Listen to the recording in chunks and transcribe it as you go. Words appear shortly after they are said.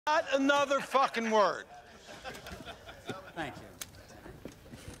Not another fucking word. Thank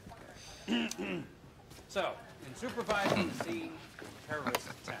you. So, in supervising the scene of a terrorist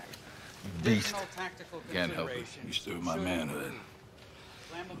attack, Beast. tactical Can't help it. You stir my manhood.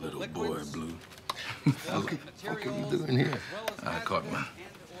 Little boy blue. What the fuck are you doing here? I caught one.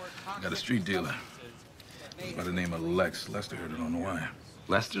 I got a street dealer by the name of Lex. Lester heard it on the wire.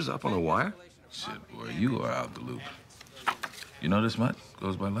 Lester's up on the wire? Shit, boy, you are out the loop. You know this mutt?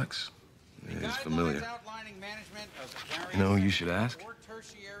 Goes by Lex? Yeah, he's familiar. You know who you should ask?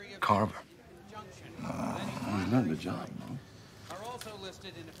 Carver. He's not the job, man.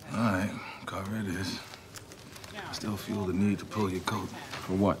 All right, Carver it is. I still feel the need to pull your coat.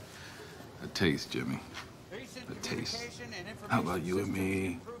 For what? A taste, Jimmy. A taste. How about you and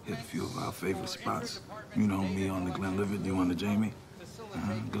me hit a few of our favorite spots? You know, me on the Glenlivet, you on the Jamie.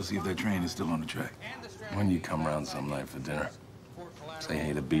 Go see if that train is still on the track. When you come round some night for dinner, say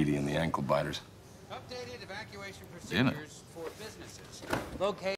hey to Beatty and the ankle biters. Updated evacuation Dinner? procedures for businesses.